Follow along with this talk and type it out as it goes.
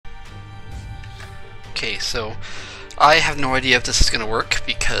Okay, so I have no idea if this is going to work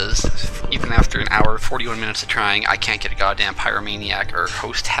because even after an hour, 41 minutes of trying, I can't get a goddamn pyromaniac or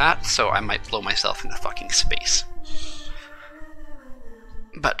host hat, so I might blow myself into fucking space.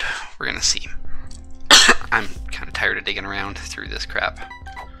 But we're going to see. I'm kind of tired of digging around through this crap.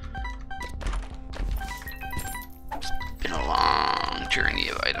 It's been a long journey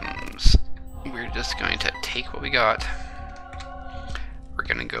of items. We're just going to take what we got. We're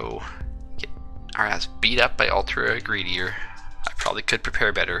going to go get our ass beat up by Ultra Greedier. I probably could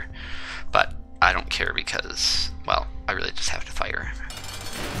prepare better, but I don't care because, well, I really just have to fire.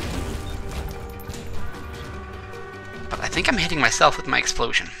 But I think I'm hitting myself with my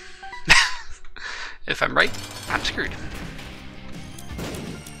explosion. If I'm right, I'm screwed.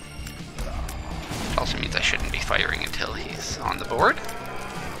 It also means I shouldn't be firing until he's on the board.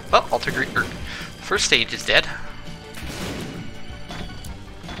 Well, Ultra Greedier, first stage is dead.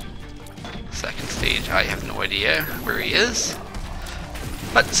 Second stage, I have no idea where he is.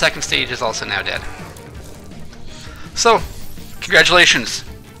 But the second stage is also now dead. So, congratulations!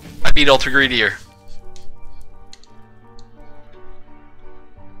 I beat Ultra Greedier.